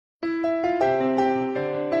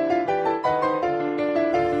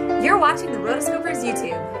watching the Rotoscopers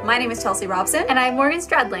YouTube. My name is Chelsea Robson. And I'm Morgan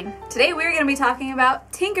Stradling. Today we're going to be talking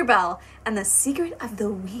about Tinkerbell and the Secret of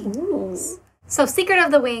the Wings. Ooh. So Secret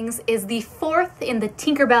of the Wings is the fourth in the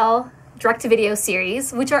Tinkerbell direct-to-video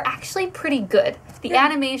series, which are actually pretty good. The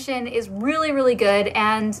animation is really, really good,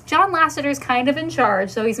 and John Lasseter's kind of in charge,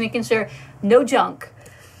 so he's making sure no junk.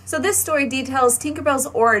 So this story details Tinkerbell's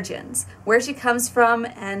origins, where she comes from,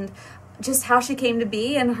 and just how she came to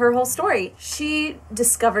be and her whole story. She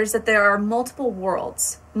discovers that there are multiple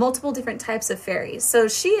worlds, multiple different types of fairies. So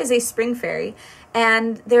she is a spring fairy,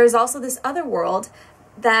 and there's also this other world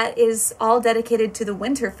that is all dedicated to the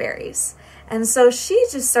winter fairies. And so she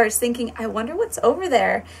just starts thinking, I wonder what's over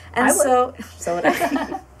there. And so would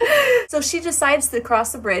I. So she decides to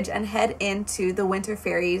cross the bridge and head into the winter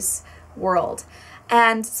fairies world.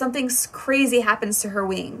 And something crazy happens to her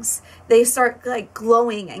wings. They start like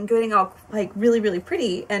glowing and getting all like really, really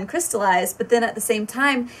pretty and crystallized. But then at the same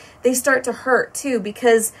time, they start to hurt too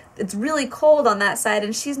because it's really cold on that side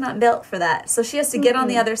and she's not built for that. So she has to get on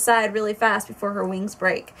the other side really fast before her wings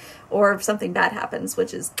break or something bad happens,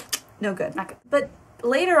 which is no good. Not good. But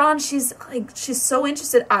later on, she's so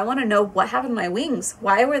interested. I want to know what happened to my wings.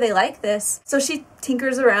 Why were they like this? So she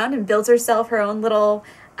tinkers around and builds herself her own little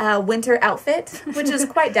winter outfit, which is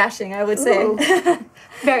quite dashing, I would say.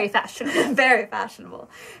 Very fashionable. Very fashionable.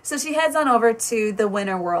 So she heads on over to the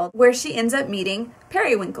winter world, where she ends up meeting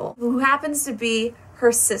Periwinkle, who happens to be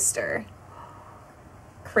her sister.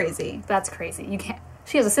 Crazy. That's crazy. You can't.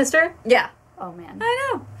 She has a sister? Yeah. Oh, man.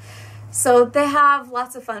 I know. So they have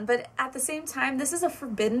lots of fun, but at the same time, this is a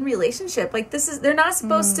forbidden relationship. Like, they're not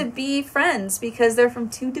supposed to be friends because they're from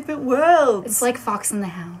two different worlds. It's like Fox and the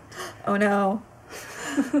Hound. Oh, no.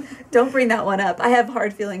 Don't bring that one up. I have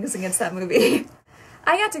hard feelings against that movie.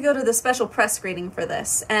 I got to go to the special press screening for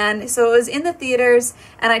this, and so it was in the theaters,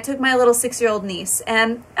 and I took my little 6-year-old niece,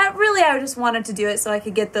 and I just wanted to do it so I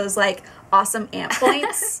could get those, like, awesome amp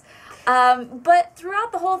points. But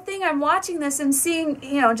throughout the whole thing, I'm watching this and seeing,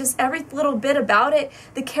 just every little bit about it.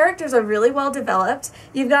 The characters are really well developed.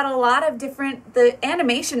 You've got a lot of the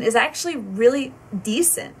animation is actually really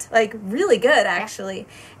decent, like really good, actually.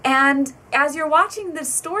 And as you're watching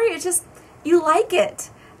this story, it's just, you like it.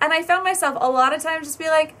 And I found myself a lot of times just be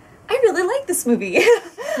like, I really like this movie,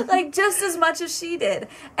 like just as much as she did.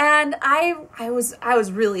 And I was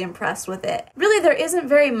really impressed with it. Really, there isn't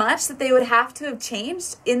very much that they would have to have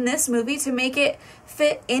changed in this movie to make it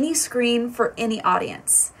fit any screen for any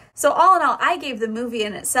audience. So all in all, I gave the movie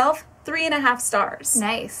in itself 3.5 stars.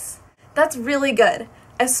 Nice. That's really good,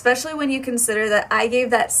 especially when you consider that I gave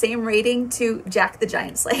that same rating to Jack the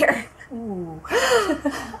Giant Slayer. Ooh.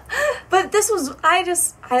 But this was, I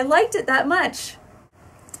liked it that much.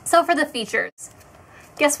 So for the features,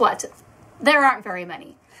 guess what? There aren't very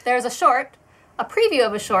many. There's a short, a preview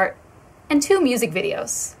of a short, and 2 music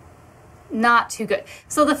videos. Not too good.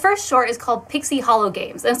 So the first short is called Pixie Hollow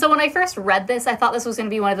Games. And so when I first read this, I thought this was going to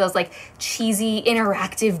be one of those like cheesy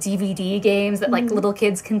interactive DVD games that like little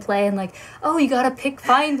kids can play and like, oh, you gotta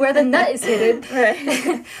find where the nut is hidden.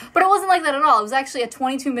 Right. But it wasn't like that at all. It was actually a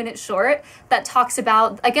 22-minute short that talks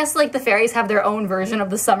about, I guess like the fairies have their own version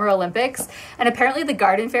of the Summer Olympics. And apparently the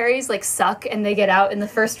garden fairies like suck and they get out in the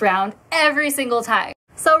first round every single time.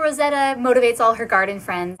 So Rosetta motivates all her garden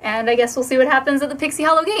friends, and I guess we'll see what happens at the Pixie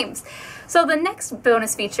Hollow Games. So the next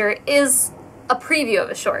bonus feature is a preview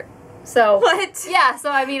of a short. So what? Yeah,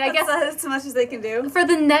 so I mean, I guess that's as much as they can do. For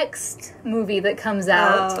the next movie that comes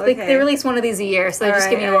out, okay. they release one of these a year, so they just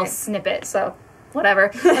give me a little snippet, so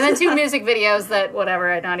whatever. And then 2 music videos that,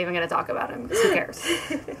 whatever, I'm not even going to talk about them, because who cares?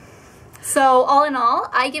 So all in all,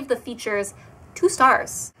 I give the features 2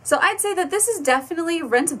 stars. So I'd say that this is definitely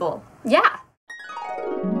rentable. Yeah.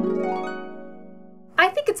 I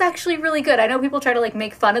think it's actually really good. I know people try to like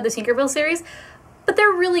make fun of the Tinkerbell series, but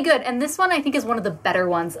they're really good. And this one I think is one of the better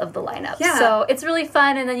ones of the lineup. Yeah. So it's really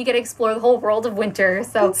fun, and then you get to explore the whole world of winter.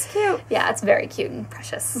 So it's cute. Yeah, it's very cute and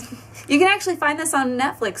precious. You can actually find this on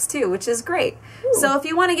Netflix too, which is great. Ooh. So if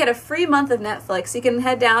you want to get a free month of Netflix, you can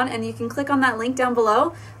head down and you can click on that link down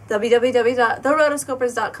below,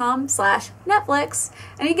 www.therotoscopers.com/Netflix,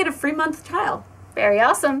 and you get a free month trial. Very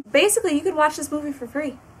awesome. Basically, you could watch this movie for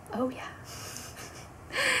free. Oh, yeah.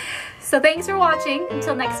 So thanks for watching.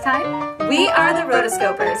 Until next time, we are the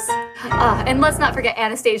Rotoscopers. And let's not forget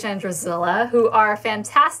Anastasia and Drusilla, who are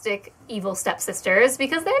fantastic evil stepsisters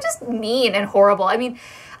because they're just mean and horrible. I mean,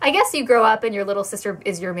 I guess you grow up and your little sister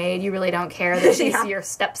is your maid. You really don't care that she's your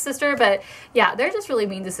stepsister. But yeah, they're just really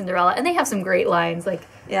mean to Cinderella. And they have some great lines like,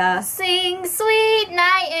 sing, sweet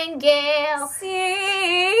nightingale.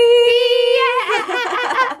 Sing.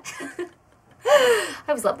 I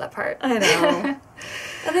always love that part. I know.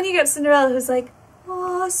 And then you get Cinderella, who's like,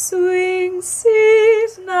 "Ah, swing, sweet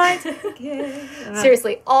nightingale."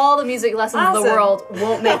 Seriously, all the music lessons in the Awesome. world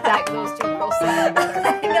won't make those two girls sing together.